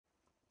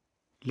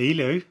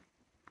Leeloo,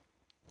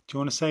 do you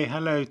want to say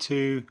hello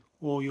to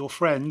all your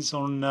friends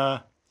on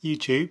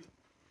YouTube?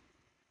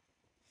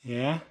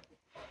 Yeah?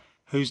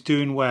 Who's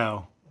doing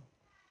well?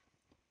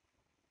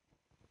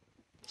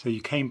 So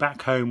you came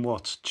back home,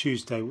 what,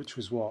 Tuesday, which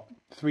was what,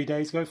 3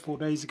 days ago, 4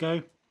 days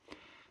ago?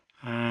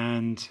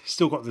 And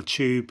still got the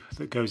tube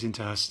that goes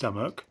into her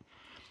stomach,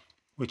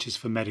 which is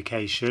for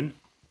medication.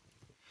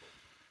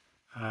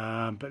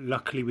 But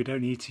luckily we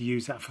don't need to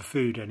use that for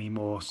food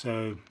anymore.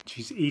 So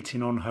she's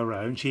eating on her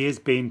own. She is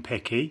being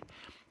picky.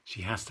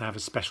 She has to have a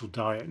special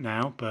diet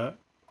now, but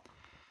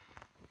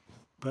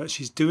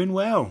she's doing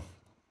well.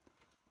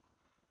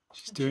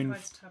 She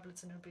hides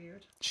tablets in her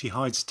beard. She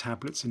hides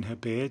tablets in her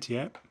beard,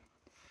 yep.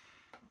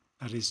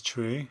 That is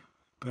true.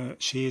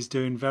 But she is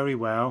doing very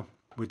well.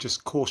 We're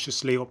just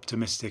cautiously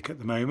optimistic at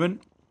the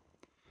moment.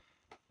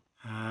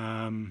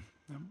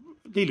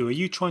 Leeloo, are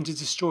you trying to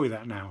destroy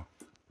that now?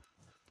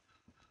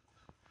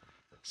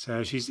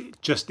 So she's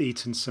just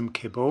eaten some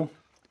kibble,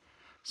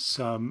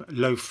 some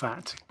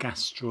low-fat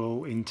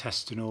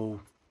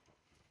gastrointestinal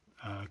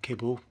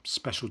kibble,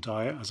 special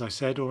diet, as I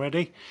said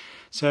already.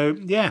 So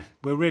yeah,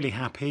 we're really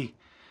happy,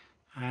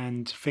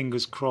 and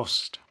fingers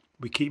crossed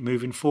we keep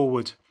moving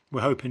forward.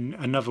 We're hoping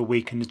another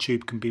week and the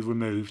tube can be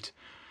removed.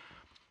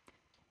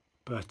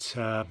 But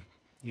yeah,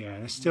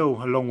 there's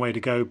still a long way to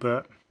go,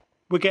 but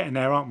we're getting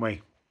there, aren't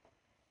we?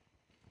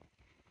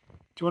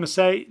 Do you want to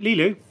say,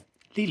 Leeloo?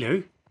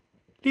 Leeloo?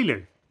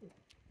 Leeloo?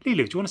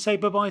 Leeloo, do you want to say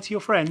bye-bye to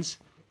your friends?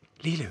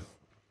 Leeloo?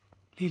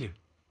 Leeloo?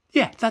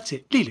 Yeah, that's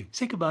it. Leeloo,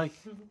 say goodbye.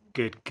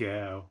 Good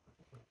girl.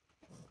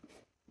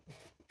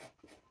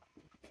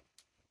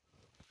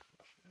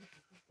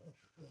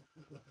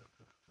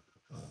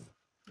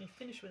 You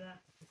finish with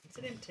that. Is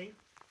it empty?